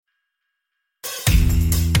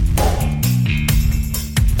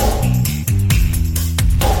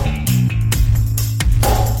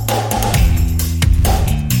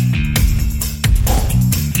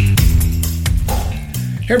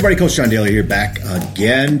Hey everybody, Coach John Daly here, back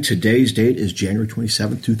again. Today's date is January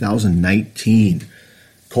 27th, 2019.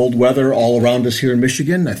 Cold weather all around us here in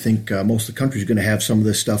Michigan. I think most of the country is going to have some of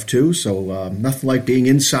this stuff too, so nothing like being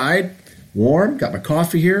inside, warm. Got my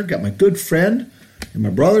coffee here, got my good friend and my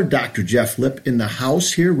brother, Dr. Jeff Lipp, in the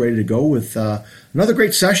house here, ready to go with another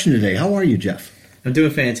great session today. How are you, Jeff? I'm doing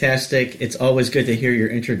fantastic. It's always good to hear your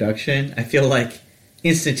introduction. I feel like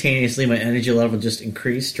instantaneously my energy level just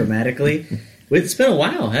increased dramatically. It's been a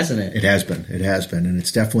while, hasn't it? It has been, and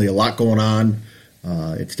it's definitely a lot going on.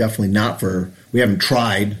 It's definitely not we haven't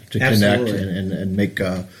tried to connect and make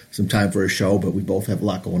some time for a show, but we both have a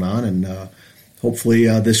lot going on, and hopefully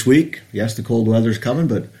this week, yes, the cold weather's coming,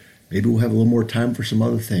 but maybe we'll have a little more time for some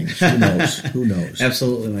other things. Who knows? Who knows?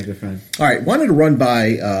 Absolutely, my good friend. All right, wanted to run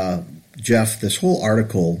by Jeff this whole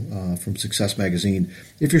article from Success Magazine.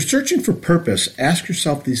 If you're searching for purpose, ask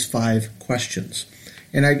yourself these 5 questions.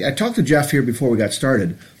 And I talked to Jeff here before we got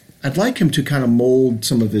started. I'd like him to kind of mold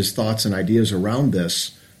some of his thoughts and ideas around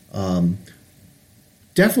this,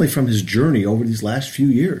 definitely from his journey over these last few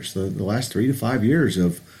years, the last 3 to 5 years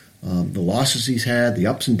of the losses he's had, the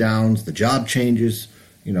ups and downs, the job changes.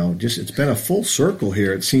 You know, just it's been a full circle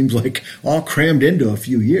here. It seems like all crammed into a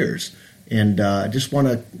few years. And I just want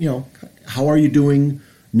to, how are you doing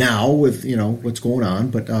now with, what's going on?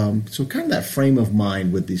 But so kind of that frame of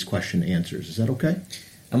mind with these question answers. Is that okay?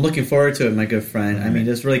 I'm looking forward to it, my good friend. Right. I mean,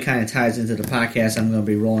 this really kind of ties into the podcast I'm going to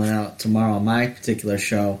be rolling out tomorrow on my particular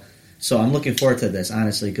show. So I'm looking forward to this,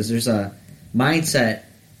 honestly, because there's a mindset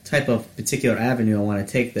type of particular avenue I want to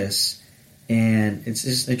take this. And it's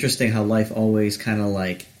just interesting how life always kind of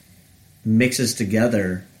like mixes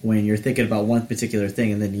together when you're thinking about one particular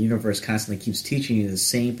thing, and then the universe constantly keeps teaching you the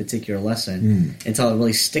same particular lesson until it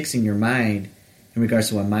really sticks in your mind in regards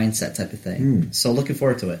to a mindset type of thing. So looking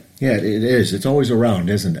forward to it. Yeah, it is. It's always around,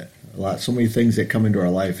 isn't it? So many things that come into our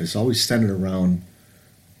life. It's always centered around,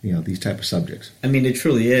 these type of subjects. I mean, it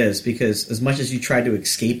truly is, because as much as you try to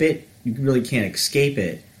escape it, you really can't escape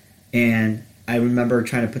it. And I remember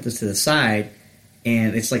trying to put this to the side,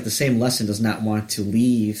 and it's like the same lesson does not want to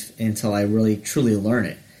leave until I really truly learn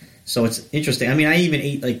it. So it's interesting. I mean, I even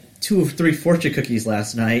ate like 2 or 3 fortune cookies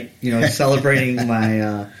last night, celebrating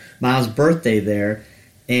my mom's birthday there.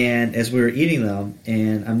 And as we were eating them,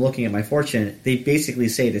 and I'm looking at my fortune, they basically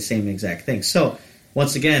say the same exact thing. So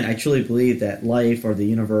once again, I truly believe that life or the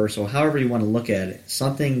universe, or however you want to look at it,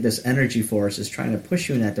 this energy force is trying to push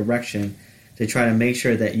you in that direction to try to make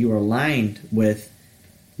sure that you are aligned with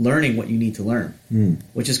learning what you need to learn,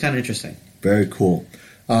 which is kind of interesting. Very cool.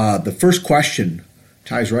 The first question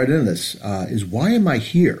ties right into this, is why am I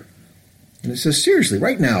here? And it says, seriously,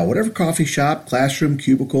 right now, whatever coffee shop, classroom,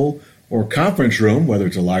 cubicle, or conference room, whether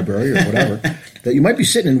it's a library or whatever, that you might be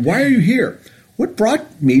sitting in, why are you here? What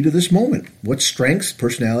brought me to this moment? What strengths,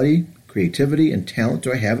 personality, creativity, and talent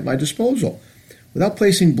do I have at my disposal? Without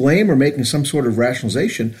placing blame or making some sort of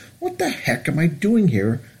rationalization, what the heck am I doing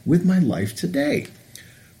here with my life today?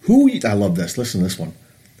 I love this. Listen to this one.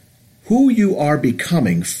 Who you are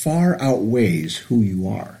becoming far outweighs who you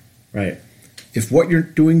are. Right. If what you're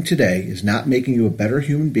doing today is not making you a better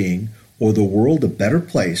human being or the world a better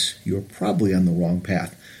place, you're probably on the wrong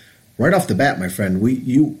path. Right off the bat, my friend,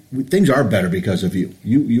 things are better because of you.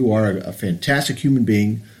 You are a fantastic human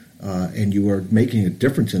being, and you are making a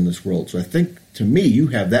difference in this world. So I think, to me, you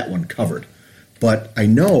have that one covered. But I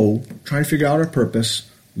know, trying to figure out our purpose,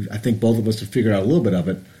 I think both of us have figured out a little bit of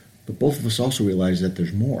it, but both of us also realize that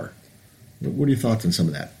there's more. What are your thoughts on some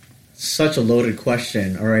of that? Such a loaded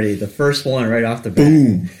question already. The first one right off the bat.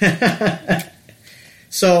 Boom.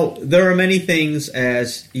 So there are many things,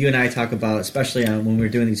 as you and I talk about, especially when we're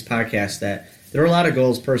doing these podcasts, that there are a lot of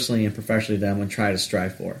goals personally and professionally that I'm going to try to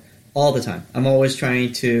strive for all the time. I'm always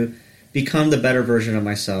trying to become the better version of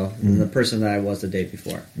myself than the person that I was the day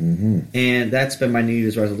before. And that's been my New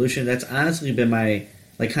Year's resolution. That's honestly been my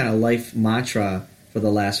kind of life mantra for the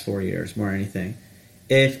last 4 years, more than anything.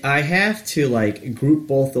 If I have to group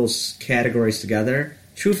both those categories together,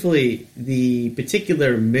 truthfully, the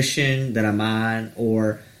particular mission that I'm on,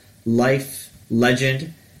 or life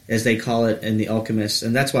legend, as they call it in The Alchemist,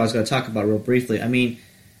 and that's what I was going to talk about real briefly. I mean,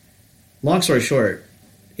 long story short,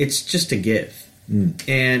 it's just to give.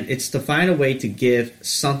 And it's to find a way to give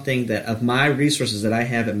something that of my resources that I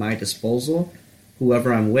have at my disposal,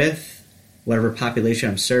 whoever I'm with, whatever population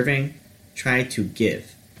I'm serving, try to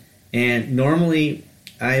give. And normally,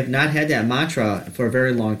 I have not had that mantra for a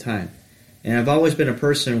very long time. And I've always been a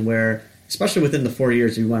person where, especially within the 4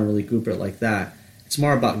 years, if you want to really group it like that, it's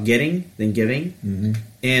more about getting than giving.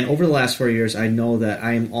 And over the last 4 years, I know that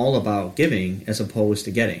I am all about giving as opposed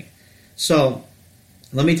to getting. So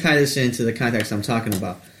let me tie this into the context I'm talking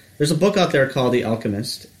about. There's a book out there called The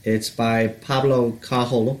Alchemist. It's by Pablo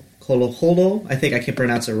Coelho. I think I can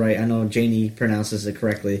pronounce it right. I know Janie pronounces it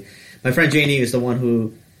correctly. My friend Janie is the one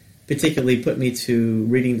who particularly put me to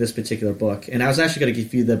reading this particular book. And I was actually going to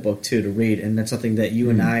give you the book, too, to read. And that's something that you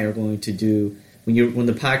and I are going to do when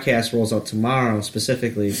the podcast rolls out tomorrow,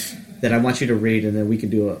 specifically, that I want you to read, and then we can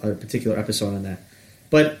do a particular episode on that.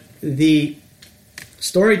 But the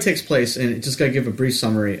story takes place, and just got to give a brief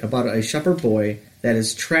summary, about a shepherd boy that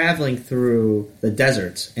is traveling through the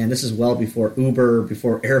deserts. And this is well before Uber,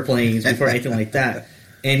 before airplanes, before anything like that.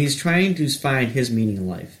 And he's trying to find his meaning in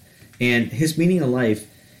life. And his meaning in life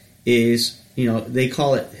is, they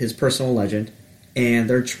call it his personal legend. And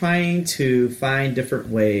they're trying to find different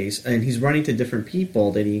ways. And he's running to different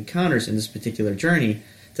people that he encounters in this particular journey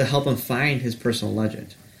to help him find his personal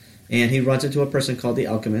legend. And he runs into a person called the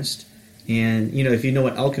Alchemist. And, if you know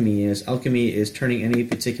what alchemy is turning any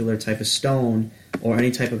particular type of stone or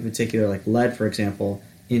any type of particular, like lead, for example,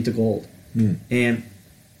 into gold. And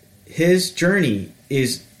his journey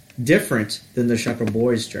is different than the shepherd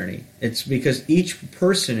boy's journey. It's because each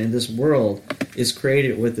person in this world is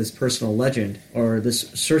created with this personal legend or this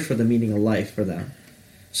search for the meaning of life for them.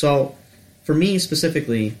 So, for me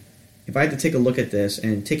specifically, if I had to take a look at this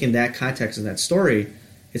and take in that context and that story,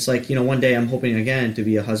 it's like, one day I'm hoping again to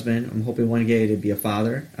be a husband. I'm hoping one day to be a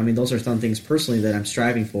father. I mean, those are some things personally that I'm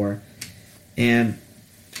striving for. And,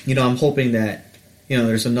 I'm hoping that,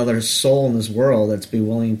 there's another soul in this world that's be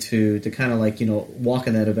willing to kind of like, walk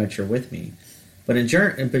in that adventure with me. But in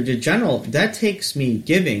general, that takes me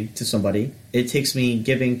giving to somebody. It takes me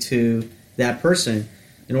giving to that person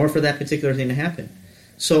in order for that particular thing to happen.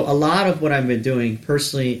 So a lot of what I've been doing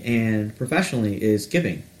personally and professionally is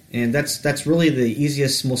giving. And that's really the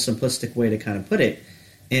easiest, most simplistic way to kind of put it.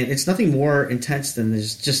 And it's nothing more intense than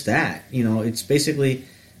just that. It's basically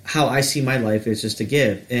how I see my life is just to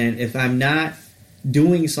give. And if I'm not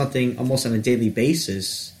doing something almost on a daily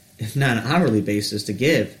basis, if not an hourly basis to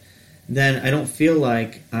give, then I don't feel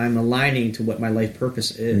like I'm aligning to what my life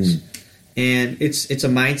purpose is. And it's a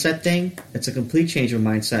mindset thing. It's a complete change of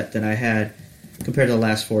mindset that I had compared to the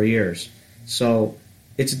last 4 years. So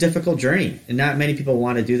it's a difficult journey, and not many people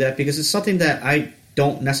want to do that because it's something that I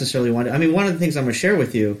don't necessarily want to. I mean, one of the things I'm going to share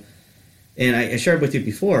with you, and I shared with you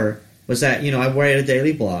before, was that, I write a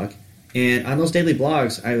daily blog, and on those daily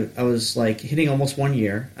blogs, I was like hitting almost 1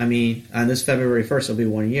 year. I mean, on this February 1st, it'll be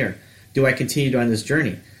 1 year. Do I continue on this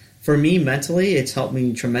journey? For me, mentally, it's helped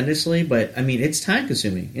me tremendously, but I mean, it's time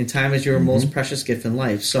consuming, and time is your most precious gift in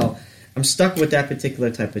life. So I'm stuck with that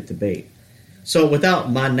particular type of debate. So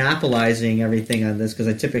without monopolizing everything on this, because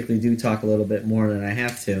I typically do talk a little bit more than I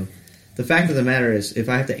have to, the fact of the matter is, if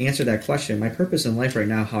I have to answer that question, my purpose in life right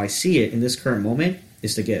now, how I see it in this current moment,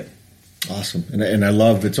 is to give. Awesome. And I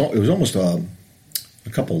love it was almost a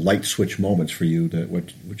couple light switch moments for you, that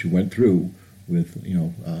what you went through with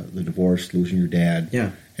the divorce, losing your dad,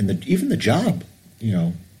 and even the job,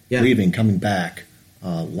 leaving, coming back,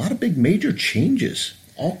 a lot of big major changes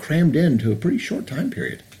all crammed into a pretty short time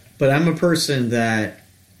period. But I'm a person that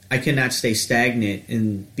I cannot stay stagnant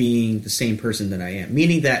in being the same person that I am.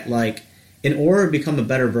 Meaning that, like, in order to become a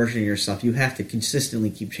better version of yourself, you have to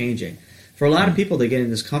consistently keep changing. For a lot of people, they get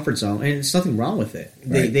in this comfort zone, and there's nothing wrong with it.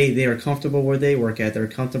 Right. They are comfortable where they work at. They're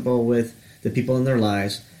comfortable with the people in their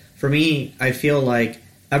lives. For me, I feel like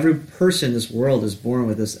every person in this world is born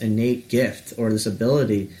with this innate gift or this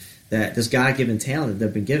ability, that this God-given talent that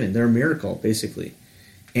they've been given. They're a miracle, basically.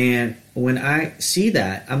 And when I see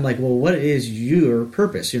that, I'm like, well, what is your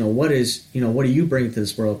purpose? What are you bringing to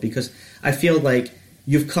this world? Because I feel like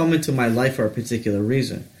you've come into my life for a particular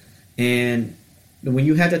reason. And when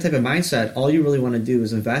you have that type of mindset, all you really want to do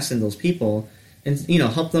is invest in those people and,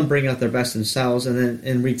 help them bring out their best themselves. And then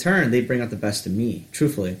in return, they bring out the best in me,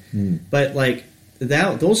 truthfully. But like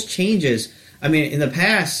those changes, I mean, in the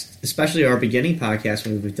past, especially our beginning podcast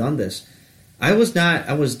when we've done this, I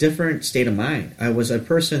was different state of mind. I was a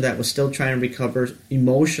person that was still trying to recover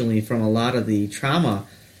emotionally from a lot of the trauma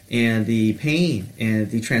and the pain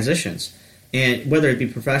and the transitions. And whether it be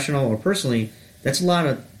professional or personally, that's a lot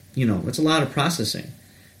of processing.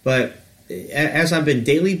 But as I've been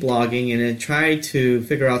daily blogging and tried to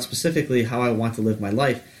figure out specifically how I want to live my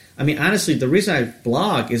life, I mean, honestly, the reason I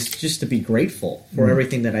blog is just to be grateful for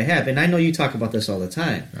everything that I have. And I know you talk about this all the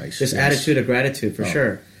time. Nice. This attitude of gratitude, for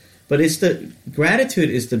sure. But gratitude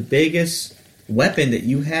is the biggest weapon that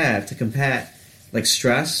you have to combat, like,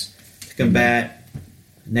 stress, to combat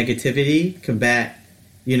negativity, combat,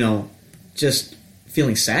 just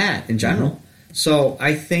feeling sad in general. So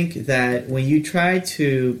I think that when you try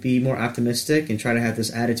to be more optimistic and try to have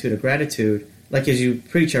this attitude of gratitude, like as you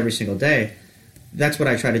preach every single day, that's what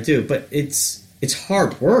I try to do. But it's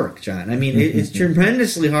hard work, John. I mean, it's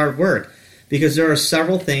tremendously hard work because there are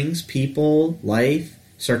several things, people, life,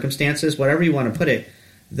 circumstances, whatever you want to put it,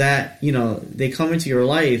 that, you know, they come into your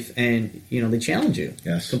life and, you know, they challenge you.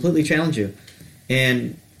 Yes. Completely challenge you.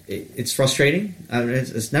 And it's frustrating. I mean,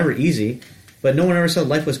 it's never easy. But no one ever said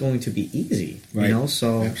life was going to be easy, right. you know?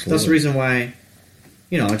 So Absolutely. that's the reason why,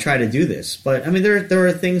 you know, I try to do this. But, I mean, there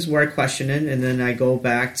are things where I question it, and then I go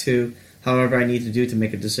back to however I need to do to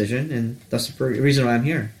make a decision, and that's the reason why I'm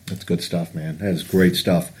here. That's good stuff, man. That is great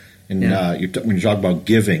stuff. And Yeah. when you talk about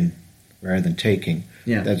giving rather than taking,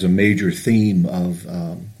 Yeah. that's a major theme of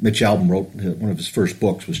Mitch Albom wrote one of his first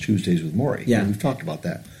books was Tuesdays with Maury. Yeah. And we've talked about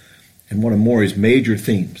that. And one of Maury's major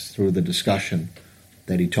themes through the discussion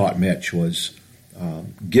that he taught Mitch was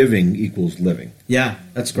giving equals living. Yeah,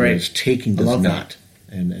 that's great. Whereas taking does love that. not.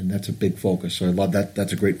 And that's a big focus. So I love that.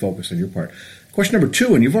 That's a great focus on your part. Question number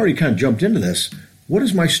 2, and you've already kind of jumped into this. What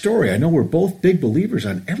is my story? I know we're both big believers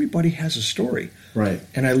on everybody has a story. Right.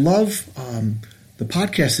 And I love the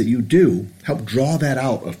podcast that you do help draw that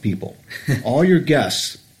out of people. All your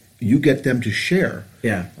guests, you get them to share.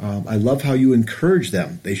 Yeah. I love how you encourage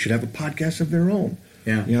them. They should have a podcast of their own.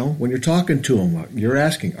 Yeah. You know, when you're talking to them, you're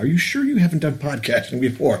asking, are you sure you haven't done podcasting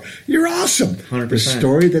before? You're awesome. 100%. The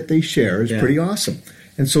story that they share is Yeah. pretty awesome.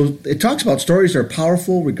 And so it talks about stories that are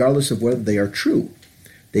powerful regardless of whether they are true.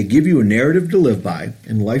 They give you a narrative to live by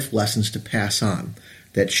and life lessons to pass on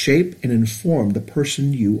that shape and inform the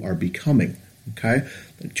person you are becoming. Okay?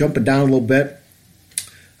 Jumping down a little bit.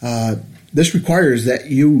 This requires that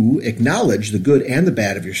you acknowledge the good and the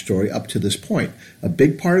bad of your story up to this point. A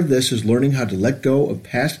big part of this is learning how to let go of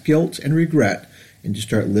past guilt and regret and to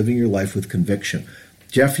start living your life with conviction.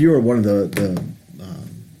 Jeff, you are one of the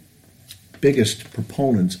biggest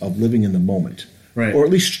proponents of living in the moment. Right. Or at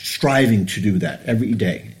least striving to do that every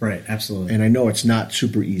day. Right, absolutely. And I know it's not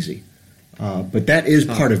super easy. But that is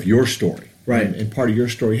part of your story. Right. And part of your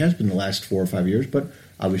story has been the last 4 or 5 years, but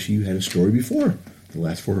obviously you had a story before the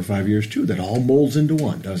last 4 or 5 years too that all molds into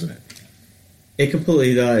one, doesn't it? It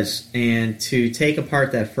completely does. And to take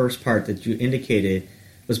apart that first part that you indicated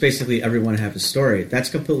was basically everyone have a story. That's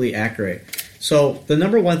completely accurate. So the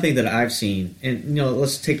number one thing that I've seen, and you know,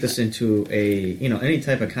 let's take this into any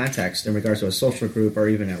type of context in regards to a social group or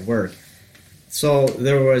even at work. So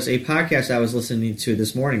there was a podcast I was listening to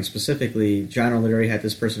this morning, specifically John O'Leary had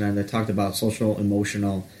this person on that talked about social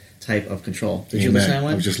emotional type of control. Did you listen to that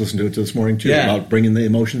one? I was just listening to it this morning too, Yeah. about bringing the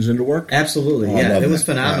emotions into work. Absolutely, Oh, I yeah. love It was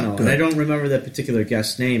that. phenomenal. Yeah, And I good. don't remember that particular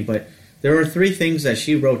guest's name, but there were 3 things that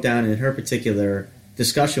she wrote down in her particular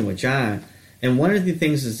discussion with John. And one of the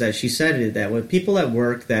things is that she said is that with people at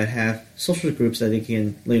work that have social groups that they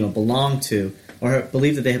can belong to or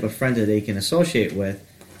believe that they have a friend that they can associate with,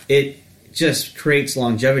 it just creates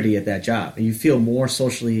longevity at that job. And you feel more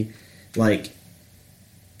socially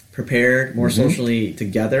prepared, more socially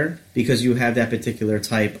together because you have that particular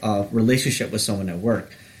type of relationship with someone at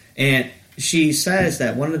work. And she says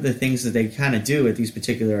that one of the things that they kind of do at these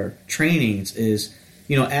particular trainings is,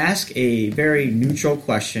 ask a very neutral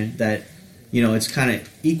question that, it's kind of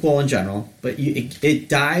equal in general, but it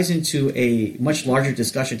dives into a much larger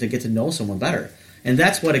discussion to get to know someone better. And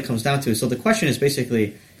that's what it comes down to. So the question is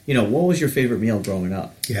basically, what was your favorite meal growing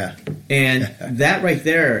up? Yeah. And that right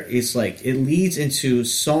there is it leads into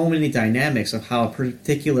so many dynamics of how a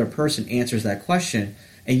particular person answers that question,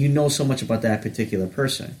 and you know so much about that particular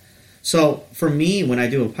person. So for me, when I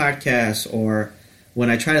do a podcast or when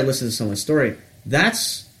I try to listen to someone's story,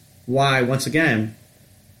 that's why, once again,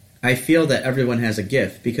 I feel that everyone has a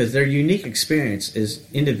gift because their unique experience is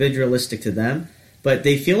individualistic to them, but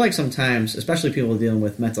they feel like sometimes, especially people dealing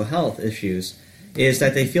with mental health issues, is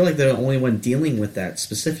that they feel like they're the only one dealing with that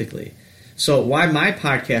specifically. So why my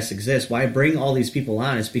podcast exists, why I bring all these people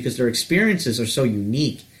on, is because their experiences are so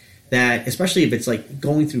unique that, especially if it's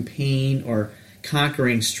going through pain or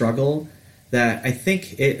conquering struggle, that I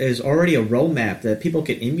think it is already a roadmap that people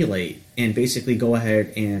can emulate and basically go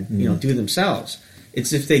ahead and do themselves.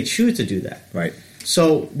 It's if they choose to do that. Right.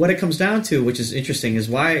 So what it comes down to, which is interesting, is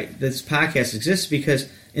why this podcast exists, because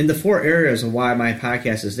in the 4 areas of why my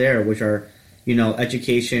podcast is there, which are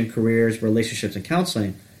education, careers, relationships, and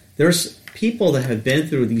counseling, there's people that have been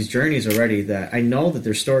through these journeys already that I know that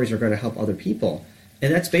their stories are going to help other people.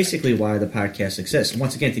 And that's basically why the podcast exists.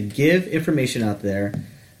 Once again, to give information out there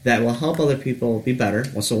that will help other people be better.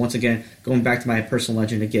 So once again, going back to my personal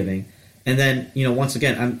legend of giving. And then, once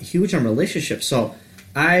again, I'm huge on relationships. So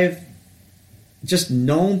I've just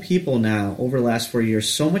known people now over the last 4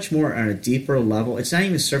 years so much more on a deeper level. It's not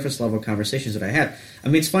even surface level conversations that I have. I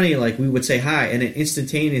mean, it's funny, like we would say hi, and then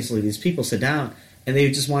instantaneously these people sit down and they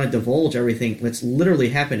just want to divulge everything that's literally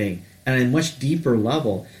happening on a much deeper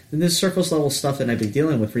level than this surface level stuff that I've been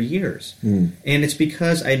dealing with for years. And it's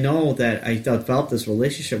because I know that I developed this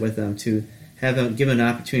relationship with them to have them given an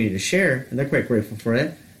opportunity to share, and they're quite grateful for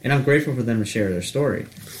it, and I'm grateful for them to share their story.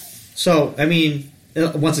 So, I mean,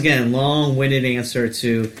 once again, long-winded answer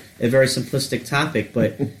to a very simplistic topic,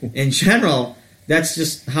 but in general, that's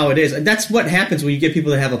just how it is. That's what happens when you get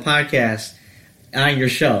people that have a podcast on your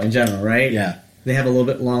show in general, right? Yeah. They have a little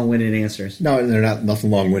bit long-winded answers. No, they're not nothing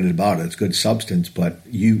long-winded about it. It's good substance, but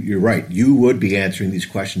you're right. You would be answering these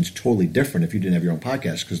questions totally different if you didn't have your own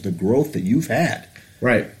podcast, because the growth that you've had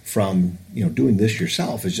from doing this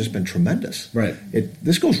yourself has just been tremendous. Right.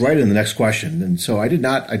 This goes right in the next question, and so I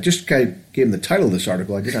just kind of gave him the title of this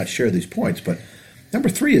article. I did not share these points, but number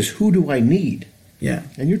 3 is, who do I need? Yeah.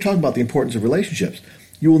 And you're talking about the importance of relationships.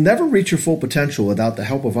 You will never reach your full potential without the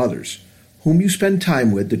help of others. Whom you spend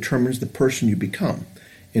time with determines the person you become.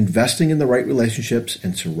 Investing in the right relationships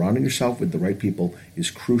and surrounding yourself with the right people is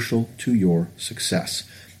crucial to your success.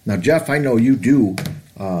 Now, Jeff, I know you do.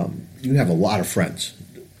 You have a lot of friends,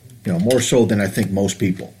 more so than I think most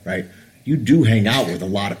people, right? You do hang out with a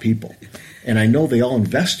lot of people, and I know they all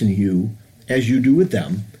invest in you as you do with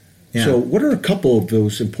them. Yeah. So, what are a couple of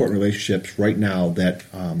those important relationships right now that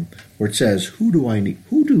where it says, "Who do I need?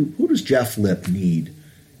 Who does Jeff Lipp need?"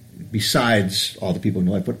 Besides all the people in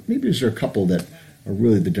your life, but maybe is there a couple that are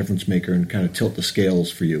really the difference maker and kind of tilt the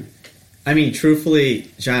scales for you? I mean, truthfully,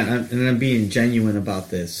 John, I'm being genuine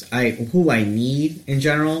about this. Who I need in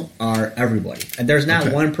general are everybody. And there's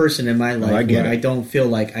not one person in my life where I don't feel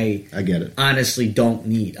like I get it. Honestly don't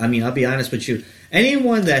need. I mean, I'll be honest with you.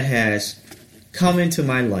 Anyone that has come into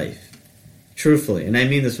my life, truthfully, and I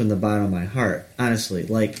mean this from the bottom of my heart, honestly,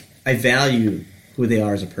 like I value who they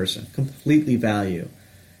are as a person, completely value.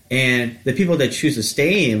 And the people that choose to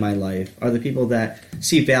stay in my life are the people that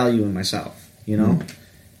see value in myself,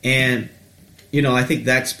 And, I think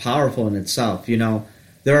that's powerful in itself.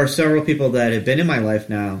 There are several people that have been in my life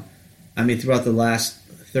now, I mean, throughout the last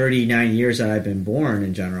 39 years that I've been born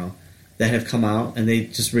in general, that have come out and they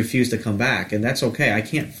just refuse to come back. And that's okay. I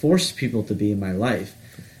can't force people to be in my life.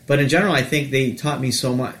 But in general, I think they taught me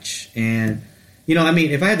so much. And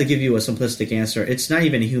if I had to give you a simplistic answer, it's not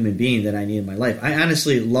even a human being that I need in my life. I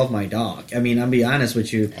honestly love my dog. I mean, I'll be honest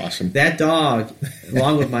with you. Awesome. That dog,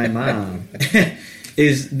 along with my mom,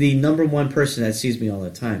 is the number one person that sees me all the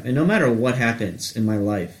time. And no matter what happens in my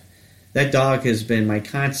life, that dog has been my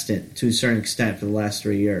constant to a certain extent for the last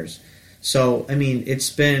 3 years. So, I mean,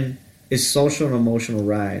 it's social and emotional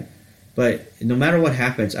ride. But no matter what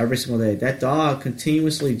happens every single day, that dog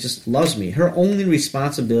continuously just loves me. Her only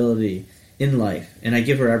responsibility in life, and I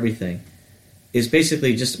give her everything, is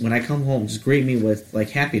basically just when I come home, just greet me with like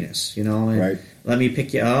happiness, and let me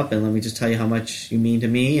pick you up and let me just tell you how much you mean to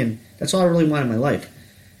me, and that's all I really want in my life.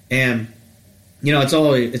 And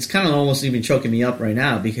it's kind of almost even choking me up right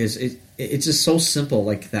now because it's just so simple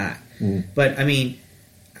like that. But I mean,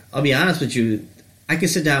 I'll be honest with you, I can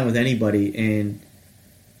sit down with anybody and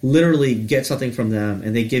literally get something from them,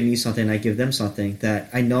 and they give me something, I give them something that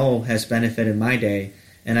I know has benefited my day.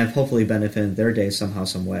 And I've hopefully benefited their day somehow,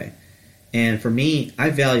 some way. And for me,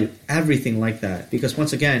 I value everything like that. Because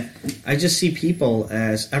once again, I just see people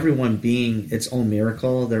as everyone being its own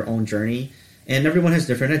miracle, their own journey. And everyone has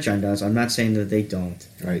different agendas. I'm not saying that they don't.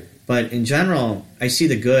 Right. But in general, I see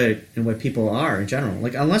the good in what people are in general.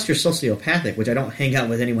 Like, unless you're sociopathic, which I don't hang out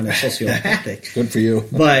with anyone that's sociopathic. Good for you.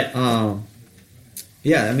 But, I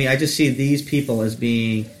just see these people as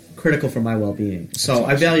being critical for my well-being. So awesome.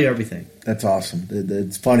 I value everything. That's awesome.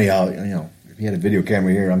 It's funny how, if you had a video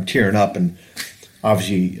camera here, I'm tearing up, and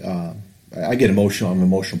obviously I get emotional. I'm an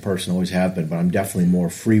emotional person, always have been, but I'm definitely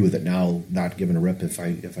more free with it now, not giving a rip if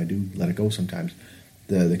I do let it go sometimes.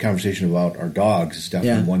 The conversation about our dogs is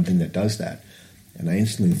definitely one thing that does that. And I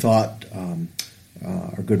instantly thought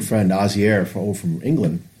our good friend Ozier from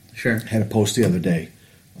England had a post the other day.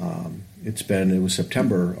 It was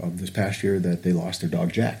September of this past year that they lost their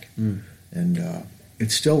dog Jack. And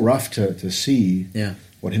it's still rough to see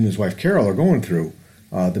what him and his wife Carol are going through.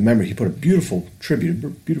 He put a beautiful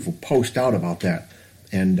tribute, beautiful post out about that.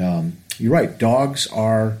 And you're right, dogs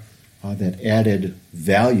are that added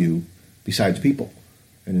value besides people.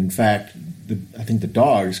 And in fact, I think the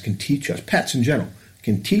dogs can teach us, pets in general,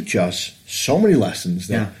 can teach us so many lessons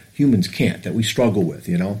that humans can't, that we struggle with,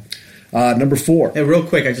 Number 4. Hey, real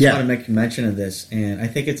quick, I just want to make a mention of this, and I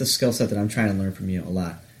think it's a skill set that I'm trying to learn from you a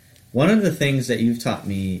lot. one of the things that you've taught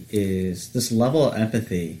me is this level of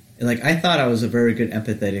empathy. Like, I thought I was a very good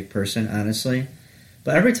empathetic person, honestly.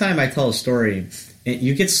 But every time I tell a story,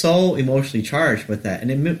 you get so emotionally charged with that.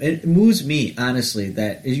 And it moves me, honestly,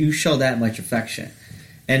 that you show that much affection.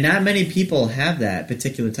 And not many people have that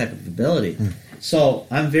particular type of ability. So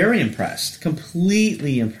I'm very impressed,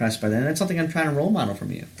 completely impressed by that. And that's something I'm trying to role model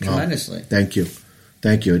from you tremendously. Oh, thank you.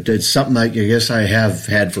 Thank you. It's something I guess I have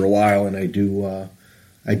had for a while, and I do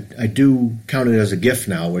I do count it as a gift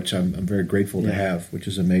now, which I'm very grateful to have, which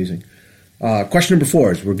is amazing. Question number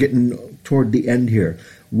 4 is we're getting toward the end here.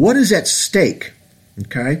 What is at stake?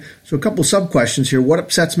 Okay, so a couple sub-questions here. What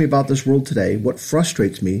upsets me about this world today? What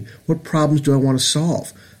frustrates me? What problems do I want to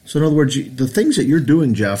solve? So in other words, the things that you're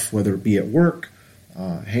doing, Jeff, whether it be at work,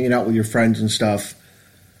 hanging out with your friends and stuff,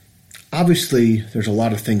 obviously there's a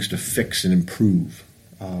lot of things to fix and improve.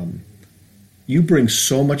 You bring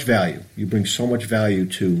so much value. You bring so much value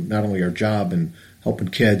to not only our job and helping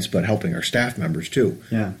kids, but helping our staff members too.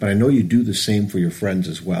 Yeah. But I know you do the same for your friends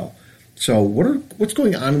as well. So what's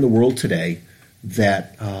going on in the world today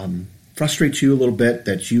that frustrates you a little bit,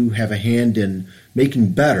 that you have a hand in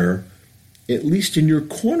making better, at least in your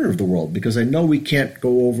corner of the world? Because I know we can't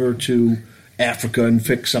go over to Africa and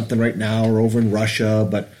fix something right now, or over in Russia,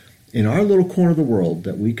 but in our little corner of the world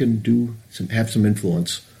that we can have some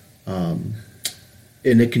influence,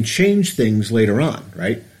 and it can change things later on,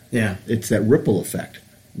 right? Yeah. It's that ripple effect.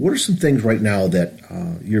 What are some things right now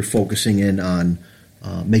that you're focusing in on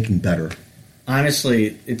making better?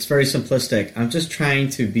 Honestly, it's very simplistic. I'm just trying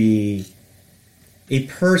to be a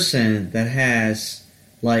person that has,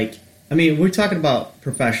 we're talking about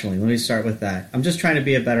professionally. Let me start with that. I'm just trying to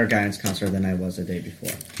be a better guidance counselor than I was the day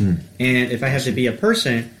before. And if I have to be a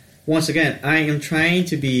person, once again, I am trying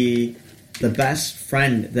to be the best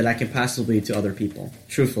friend that I can possibly be to other people.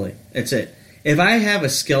 Truthfully. That's it. If I have a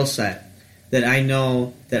skill set that I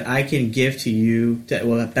know that I can give to you that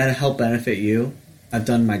will help benefit you, I've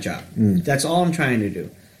done my job. That's all I'm trying to do.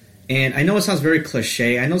 And I know it sounds very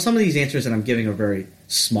cliche. I know some of these answers that I'm giving are very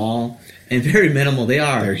small and very minimal. They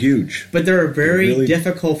are. They're huge. But they're very really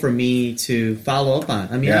difficult for me to follow up on.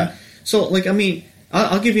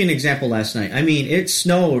 I'll give you an example last night. It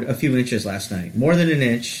snowed a few inches last night. More than an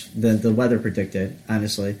inch than the weather predicted,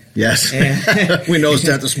 honestly. Yes. We noticed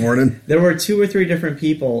that this morning. There were 2 or 3 different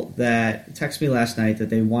people that texted me last night that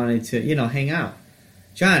they wanted to, hang out.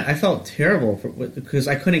 John, I felt terrible because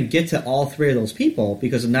I couldn't get to all 3 of those people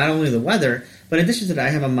because of not only the weather, but in addition to that, I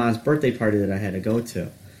have a mom's birthday party that I had to go to.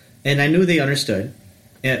 And I knew they understood.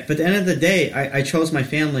 But at the end of the day, I chose my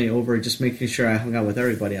family over just making sure I hung out with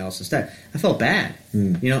everybody else instead. I felt bad,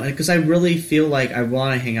 because I really feel like I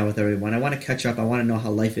want to hang out with everyone. I want to catch up. I want to know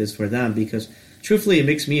how life is for them because, truthfully, it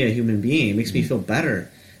makes me a human being. It makes me feel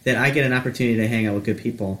better that I get an opportunity to hang out with good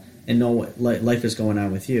people and know what life is going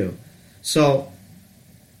on with you. So,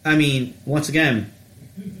 once again,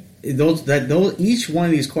 each one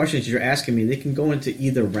of these questions you're asking me, they can go into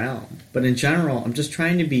either realm. But in general, I'm just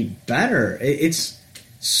trying to be better. It's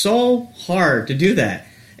so hard to do that.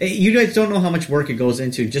 You guys don't know how much work it goes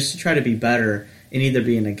into just to try to be better in either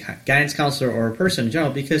being a guidance counselor or a person in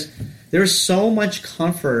general, because there's so much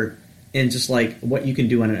comfort in just what you can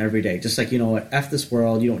do on an everyday. Just F this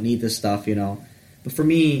world, you don't need this stuff, But for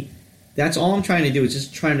me, that's all I'm trying to do is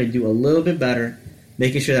just trying to do a little bit better,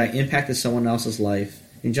 making sure that I impacted someone else's life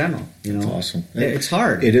in general, That's awesome. It's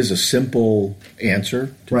hard. It is a simple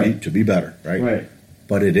answer to be better, right? Right.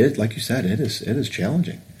 But it is, like you said, it is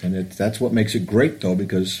challenging. And that's what makes it great, though,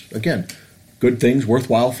 because, again, good things,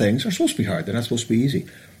 worthwhile things are supposed to be hard. They're not supposed to be easy.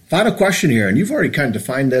 Final question here, and you've already kind of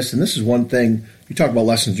defined this, and this is one thing. You talk about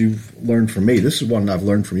lessons you've learned from me. This is one I've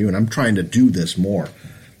learned from you, and I'm trying to do this more.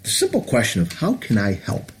 The simple question of how can I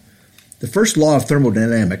help? The first law of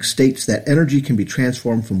thermodynamics states that energy can be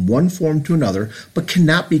transformed from one form to another, but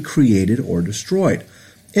cannot be created or destroyed.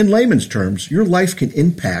 In layman's terms, your life can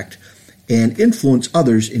impact and influence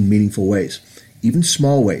others in meaningful ways, even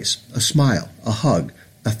small ways: a smile, a hug,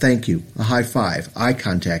 a thank you, a high five, eye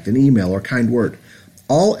contact, an email, or kind word.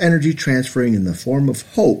 All energy transferring in the form of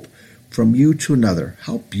hope from you to another.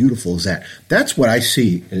 How beautiful is that? That's what I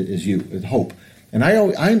see as you, as hope. And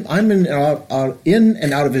I'm in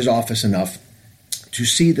and out of his office enough to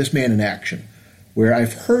see this man in action, where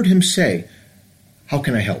I've heard him say, "How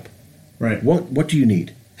can I help? Right. What do you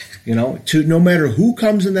need?" To no matter who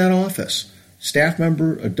comes in that office, staff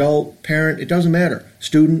member, adult, parent, it doesn't matter,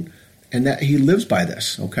 student, and that he lives by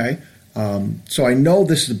this, okay? So I know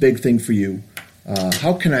this is a big thing for you.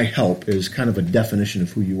 How can I help is kind of a definition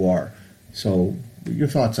of who you are. So your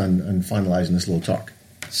thoughts on finalizing this little talk.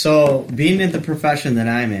 So being in the profession that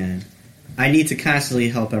I'm in, I need to constantly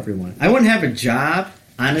help everyone. I wouldn't have a job,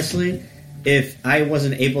 honestly, if I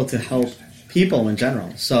wasn't able to help people in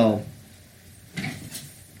general. So,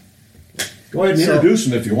 go ahead and introduce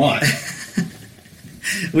them if you want.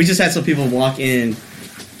 We just had some people walk in,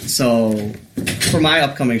 so for my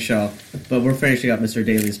upcoming show, but we're finishing up Mr.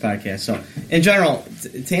 Daly's podcast. So, in general,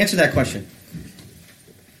 to answer that question,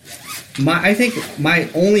 I think my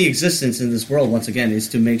only existence in this world, once again, is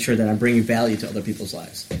to make sure that I'm bringing value to other people's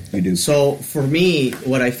lives. You do. So, for me,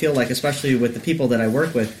 what I feel like, especially with the people that I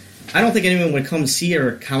work with, I don't think anyone would come see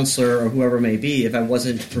a counselor or whoever it may be if I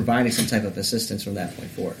wasn't providing some type of assistance from that point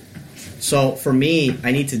forward. So, for me,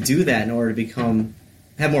 I need to do that in order to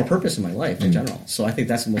have more purpose in my life in general. So I think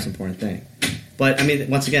that's the most important thing. But I mean,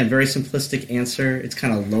 once again, very simplistic answer. It's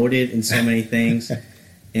kind of loaded in so many things,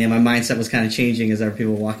 and my mindset was kind of changing as there were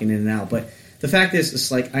people walking in and out. But the fact is,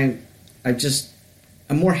 it's like I'm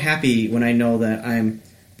more happy when I know that I'm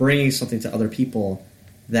bringing something to other people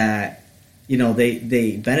that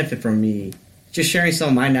they benefit from me, just sharing some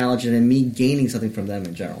of my knowledge and then me gaining something from them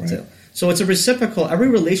in general too. So it's a reciprocal. Every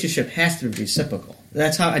relationship has to be reciprocal.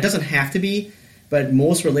 That's how it doesn't have to be. But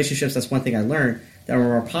most relationships, that's one thing I learned, that are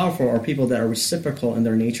more powerful are people that are reciprocal in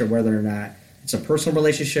their nature, whether or not it's a personal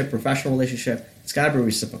relationship, professional relationship. It's got to be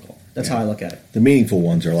reciprocal. That's how I look at it. The meaningful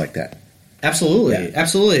ones are like that. Absolutely.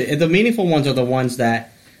 Absolutely. And the meaningful ones are the ones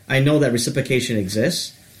that I know that reciprocation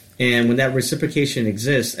exists. And when that reciprocation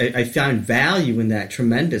exists, I find value in that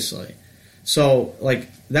tremendously. So,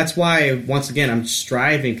 that's why, once again, I'm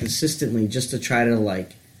striving consistently just to try to,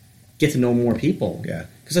 get to know more people. Yeah.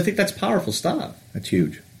 Because I think that's powerful stuff. That's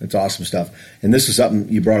huge. That's awesome stuff. And this is something,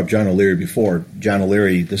 you brought up John O'Leary before. John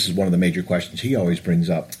O'Leary, this is one of the major questions he always brings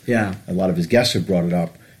up. Yeah. A lot of his guests have brought it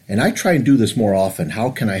up. And I try and do this more often. How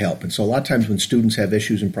can I help? And so a lot of times when students have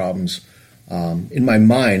issues and problems, in my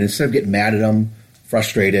mind, instead of getting mad at them,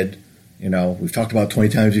 frustrated, we've talked about it 20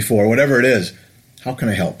 times before, whatever it is, how can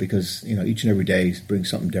I help? Because, each and every day brings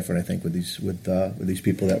something different, I think, with these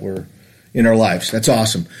people that we're in our lives. That's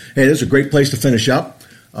awesome. Hey, this is a great place to finish up.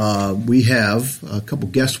 We have a couple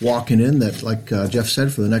guests walking in that, like Jeff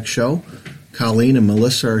said, for the next show. Colleen and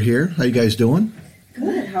Melissa are here. How you guys doing?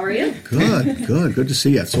 Good. How are you? Good. Good to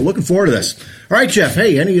see you. So looking forward to this. All right, Jeff.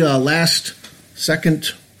 Hey, any last,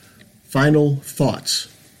 second, final thoughts?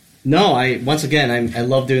 No, I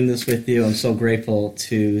love doing this with you. I'm so grateful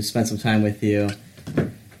to spend some time with you.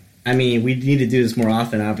 I mean, we need to do this more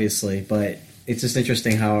often, obviously, but it's just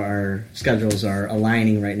interesting how our schedules are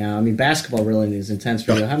aligning right now. I mean, basketball really is intense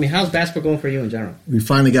for you. I mean, how's basketball going for you in general? We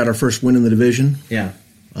finally got our first win in the division. Yeah.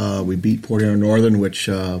 We beat Port Huron Northern, which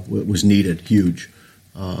was needed, huge.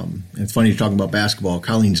 And it's funny you're talking about basketball.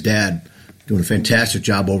 Colleen's dad doing a fantastic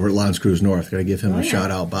job over at L'Anse Creuse North. Got to give him a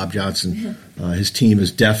shout out, Bob Johnson. His team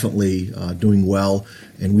is definitely doing well,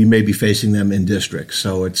 and we may be facing them in district.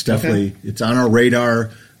 So it's definitely it's on our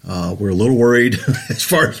radar. We're a little worried as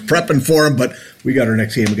far as prepping for them, but we got our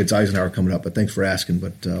next game against Eisenhower coming up. But thanks for asking.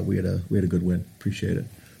 But we had a good win. Appreciate it.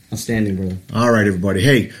 Outstanding, brother. All right, everybody.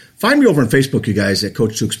 Hey, find me over on Facebook, you guys, at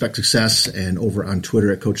Coach 2 Expect Success, and over on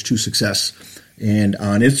Twitter at Coach 2 Success, and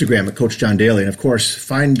on Instagram at Coach John Daly. And of course,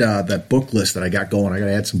 find that book list that I got going. I got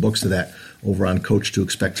to add some books to that over on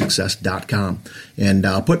Coach2ExpectSuccess.com. And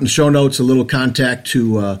I'll put in the show notes a little contact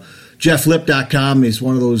to JeffLip.com. He's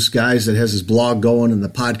one of those guys that has his blog going and the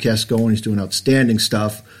podcast going. He's doing outstanding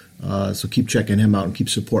stuff. So keep checking him out and keep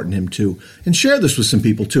supporting him too. And share this with some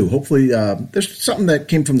people too. Hopefully there's something that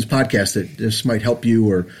came from this podcast that this might help you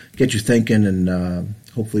or get you thinking, and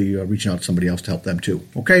hopefully reaching out to somebody else to help them too.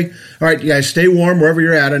 Okay? All right, you guys, stay warm wherever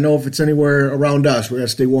you're at. I know if it's anywhere around us, we're going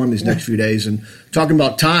to stay warm these next few days. And talking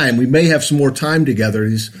about time, we may have some more time together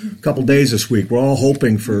these couple days this week. We're all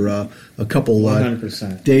hoping for a couple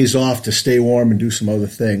 100%. Days off to stay warm and do some other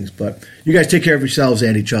things. But you guys take care of yourselves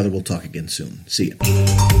and each other. We'll talk again soon. See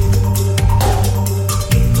you.